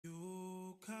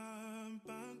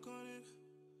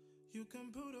can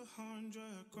put 100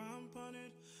 grand on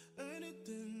it.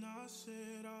 Anything I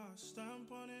said, I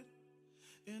stamp on it.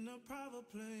 In a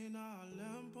private plane, I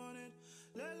lamp on it.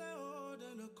 Lele oh,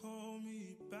 then they call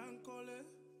me Bankole.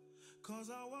 Cause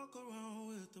I walk around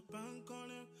with the bank on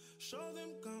him. Show them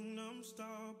Gangnam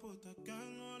Style, put the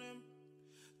gang on him.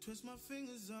 Twist my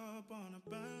fingers up on a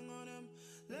bang on him.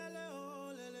 Lele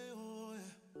oh,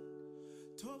 yeah.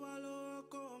 Tobalo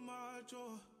ko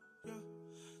macho, yeah.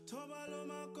 Tobalo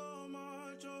mako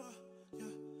macho, yeah.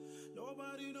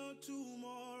 Nobody know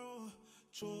tomorrow.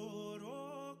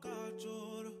 Choro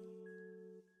kachoro.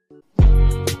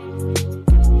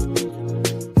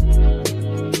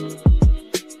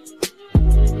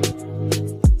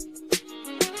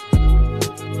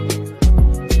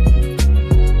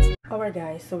 Alright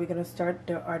guys, so we're gonna start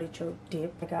the artichoke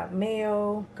dip. I got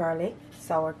mayo, garlic,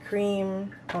 sour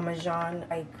cream, parmesan.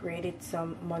 I grated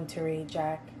some Monterey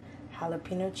Jack,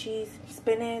 jalapeno cheese,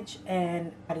 spinach,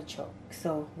 and artichoke.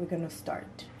 So we're gonna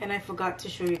start. And I forgot to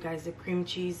show you guys the cream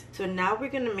cheese. So now we're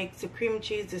gonna mix the cream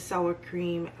cheese, the sour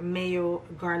cream, mayo,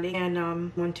 garlic,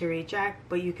 and Monterey Jack.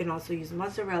 But you can also use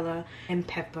mozzarella and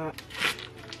pepper.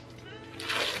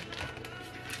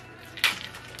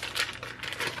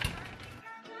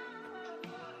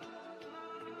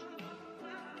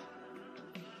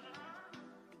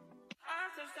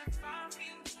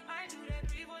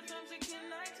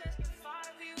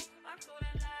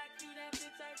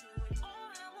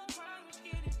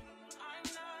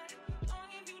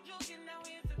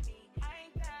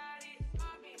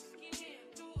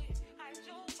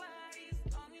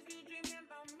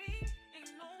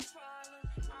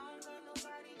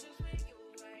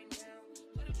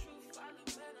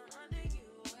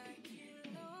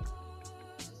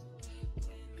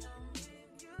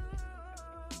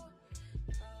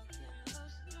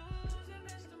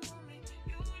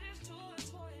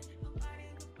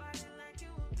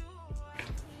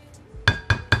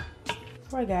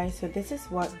 Alright guys, so this is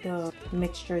what the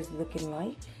mixture is looking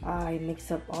like. I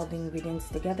mix up all the ingredients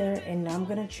together and now I'm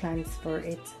gonna transfer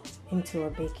it into a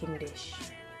baking dish.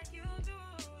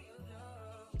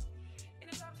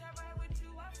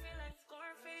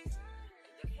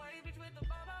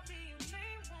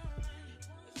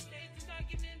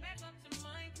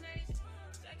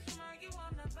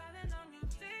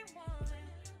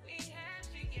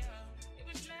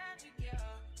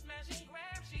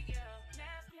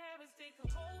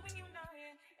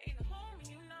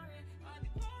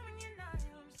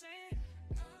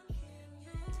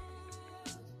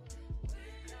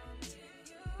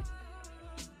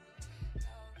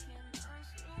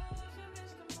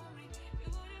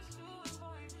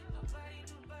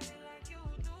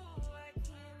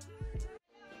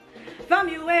 From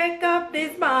you wake up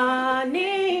this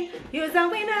morning, you're a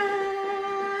winner,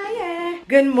 yeah.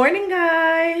 Good morning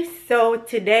guys. So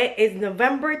today is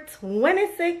November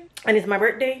 26th and it's my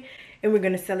birthday and we're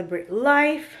gonna celebrate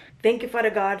life. Thank you, Father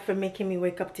God, for making me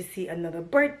wake up to see another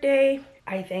birthday.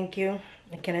 I thank you.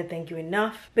 I cannot thank you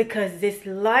enough because this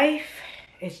life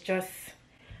is just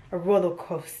a roller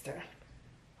coaster.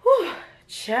 Whew,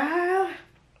 child,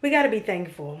 we gotta be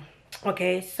thankful.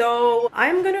 Okay, so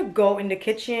I'm gonna go in the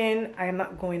kitchen. I am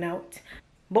not going out.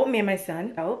 Both me and my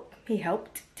son helped. He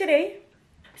helped today.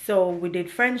 So we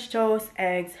did French toast,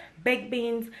 eggs, baked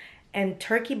beans, and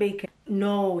turkey bacon.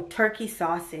 No, turkey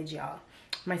sausage, y'all.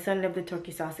 My son left the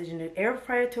turkey sausage in the air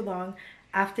fryer too long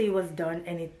after it was done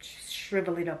and it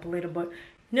shriveled it up a little, but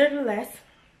nonetheless,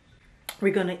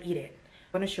 we're gonna eat it.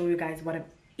 I'm gonna show you guys what I'm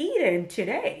eating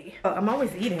today. I'm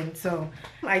always eating, so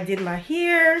I did my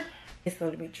hair. It's a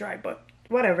little bit dry, but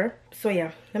whatever. So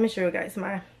yeah, let me show you guys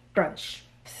my brunch.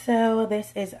 So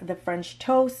this is the French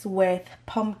toast with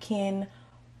pumpkin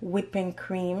whipping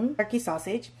cream, turkey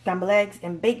sausage, scrambled eggs,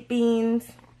 and baked beans,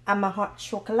 and my hot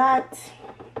chocolate.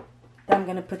 Then I'm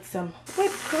gonna put some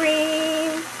whipped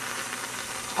cream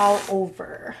all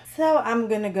over. So I'm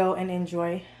gonna go and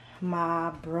enjoy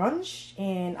my brunch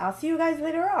and I'll see you guys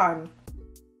later on.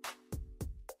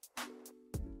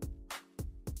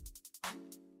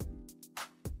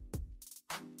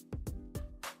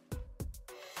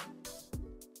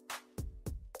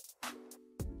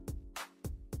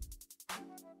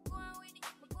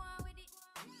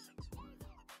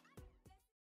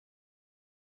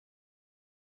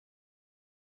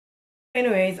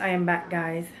 Anyways, I am back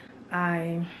guys.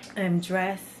 I am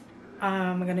dressed.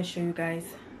 I'm gonna show you guys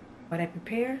what I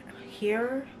prepared.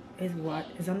 Here is what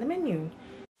is on the menu.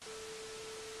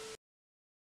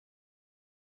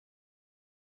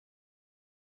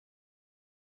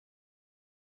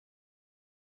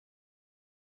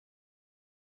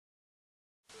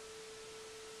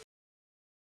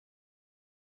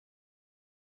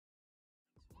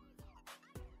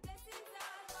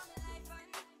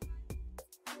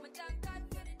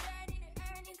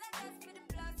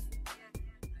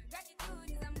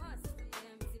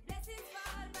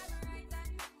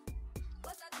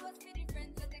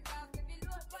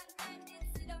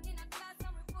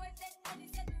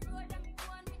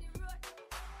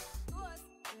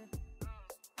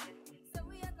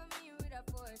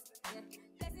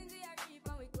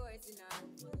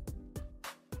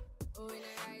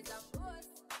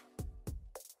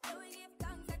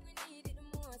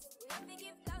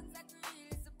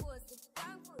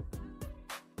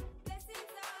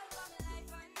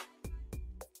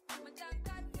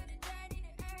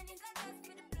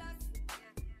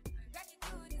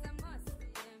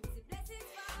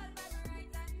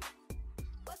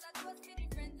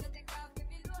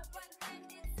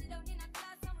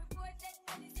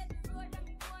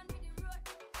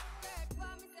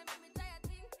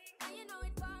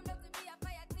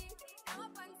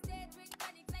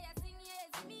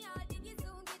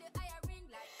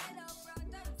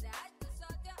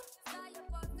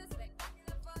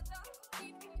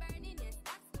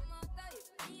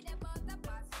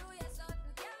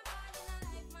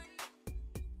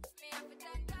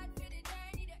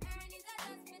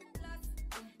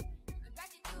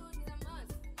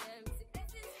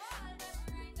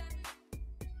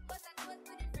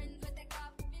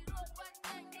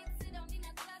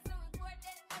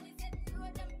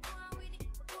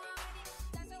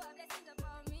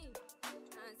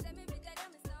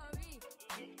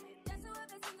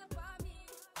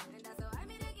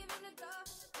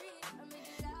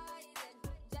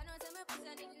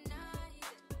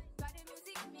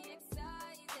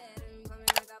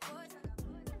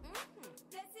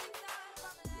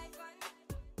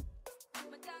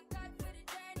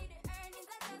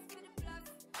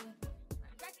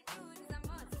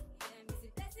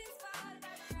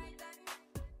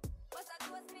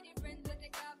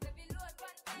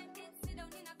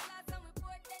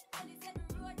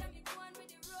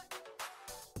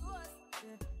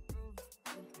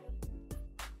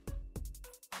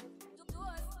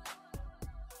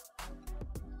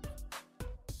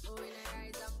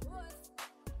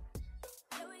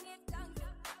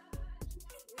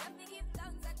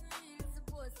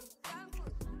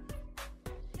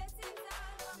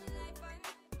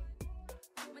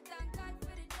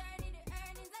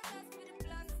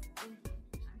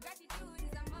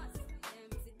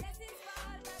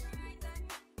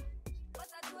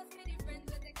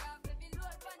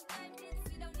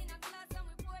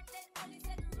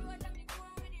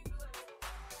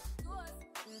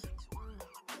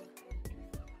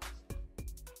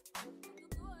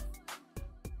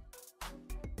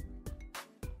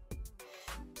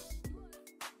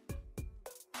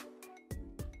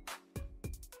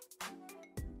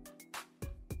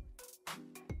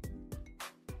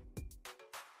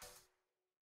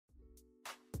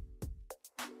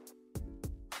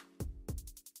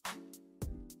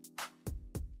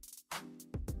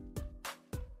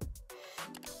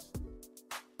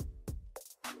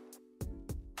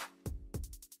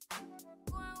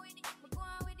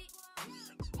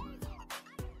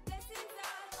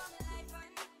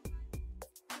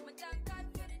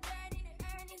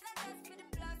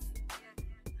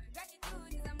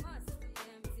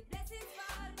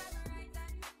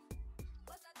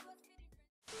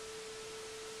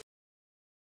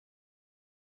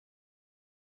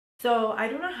 So I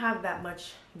do not have that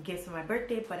much gifts for my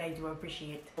birthday, but I do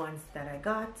appreciate ones that I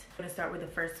got. I'm gonna start with the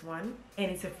first one, and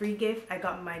it's a free gift. I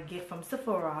got my gift from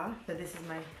Sephora. So this is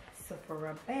my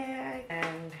Sephora bag,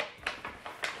 and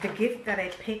the gift that I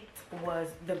picked was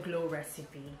the glow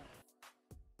recipe.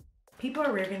 People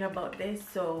are raving about this,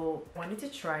 so I wanted to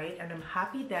try it, and I'm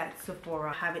happy that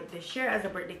Sephora have it this year as a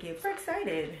birthday gift. I'm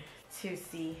excited to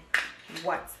see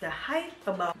what's the hype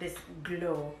about this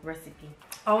glow recipe.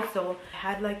 Also, I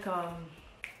had like a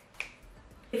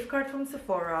gift card from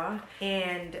Sephora,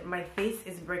 and my face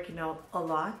is breaking out a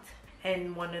lot,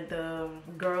 and one of the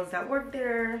girls that work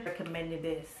there recommended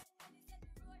this,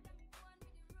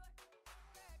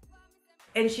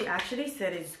 and she actually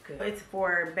said it's good. It's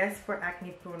best for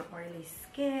acne prone oily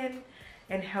skin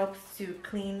and helps to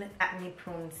clean acne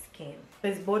prone skin.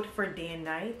 It's both for day and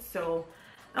night, so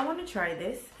I want to try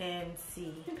this and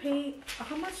see. I pay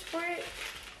how much for it?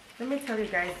 Let me tell you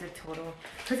guys the total,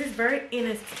 because it's very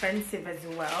inexpensive as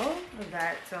well.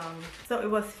 That so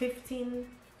it was $15.99.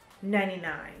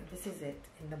 This is it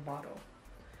in the bottle.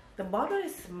 The bottle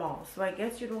is small, so I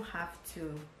guess you don't have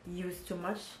to use too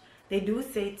much. They do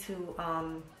say to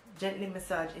gently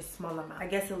massage a small amount. I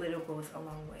guess a little goes a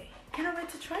long way. Can't wait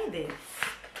to try this.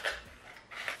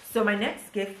 So my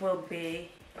next gift will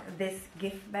be this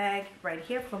gift bag right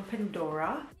here from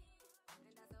Pandora.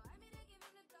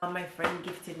 My friend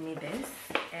gifted me this,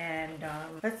 and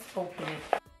let's open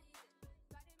it.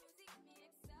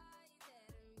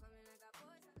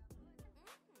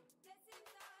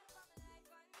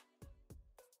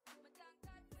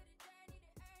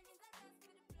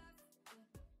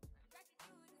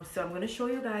 So I'm going to show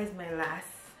you guys my last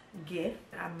gift.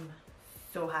 I'm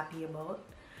so happy about,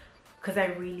 because I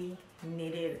really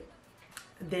needed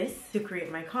this to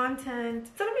create my content.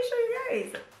 So let me show you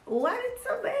guys what it's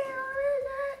about.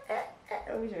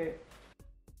 Let me show you.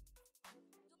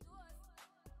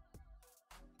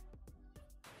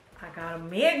 I got a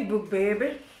Macbook,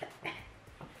 baby.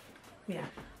 Yeah,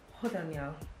 hold on,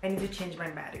 y'all. I need to change my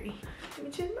battery. Let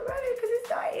me change my battery because it's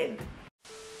dying.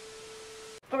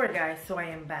 Alright guys, so I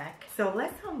am back. So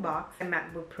let's unbox a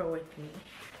MacBook Pro with me.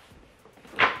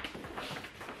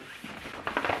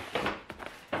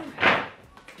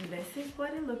 This is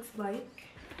what it looks like.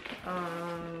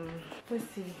 Let's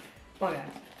see. Oh yeah.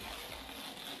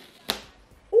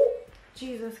 Oh,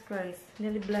 Jesus Christ.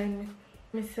 Nearly blind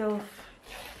myself.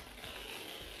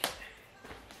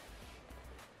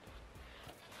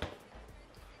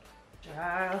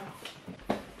 Child.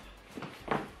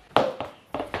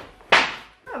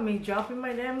 Me dropping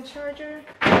my damn charger.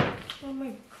 Oh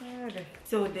my god.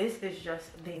 So this is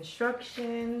just the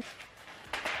instructions.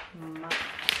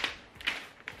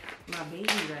 My baby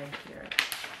right here.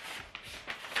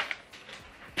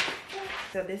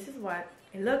 So this is what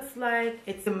it looks like.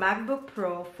 It's a MacBook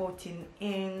Pro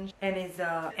 14-inch, and it's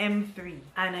a M3,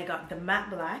 and I got the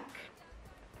matte black.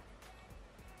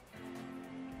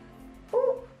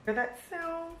 Oh, hear that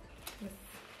sound?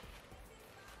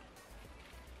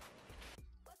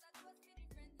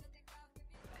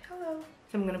 Hello.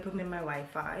 So I'm gonna put in my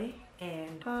Wi-Fi,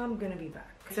 and I'm gonna be back.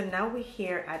 So now we're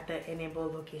here at the enable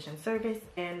location service,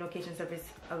 and location service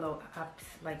allow apps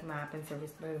like map and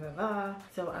service blah blah blah.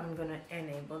 So I'm gonna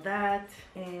enable that,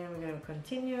 and we're gonna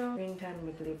continue. Screen time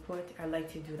weekly report. I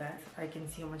like to do that. I can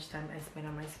see how much time I spend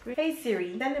on my screen. Hey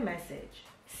Siri, send a message.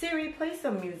 Siri, play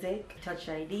some music. Touch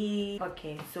ID.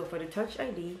 Okay, so for the touch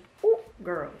ID, oh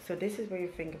girl, so this is where your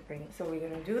fingerprint. So we're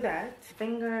gonna do that.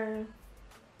 Finger.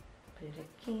 Put it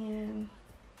again.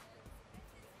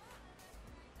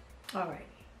 All right,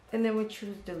 and then we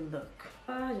choose the look.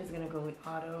 I'm just gonna go with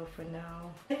auto for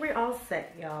now. And we're all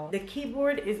set, y'all. The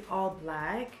keyboard is all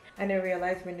black, and I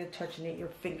realized when you're touching it, your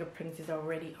fingerprints is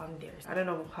already on there. I don't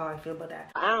know how I feel about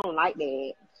that. I don't like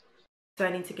that. So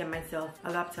I need to get myself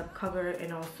a laptop cover,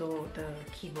 and also the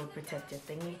keyboard protector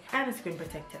thingy, and a screen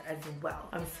protector as well.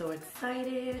 I'm so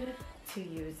excited to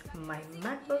use my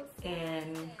MacBook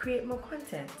and create more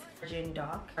content. Charging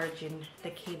dock, charging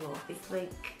the cable. It's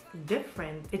like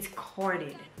different. It's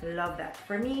corded. Love that.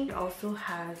 For me, it also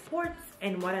has ports,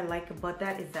 and what I like about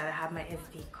that is that I have my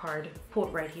SD card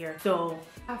port right here. So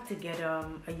I have to get a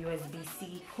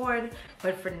USB-C cord,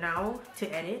 but for now to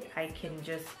edit, I can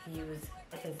just use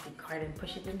SD card and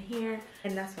push it in here,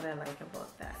 and that's what I like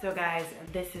about that. So guys,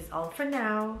 this is all for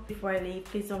now. Before I leave,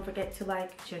 please don't forget to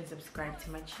like, share, and subscribe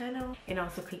to my channel, and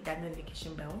also click that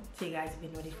notification bell so you guys will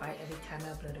be notified every time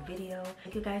I upload a video.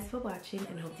 Thank you guys for watching,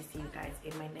 and hope to see you guys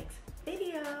in my next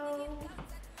video.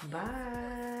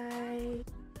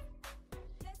 Bye.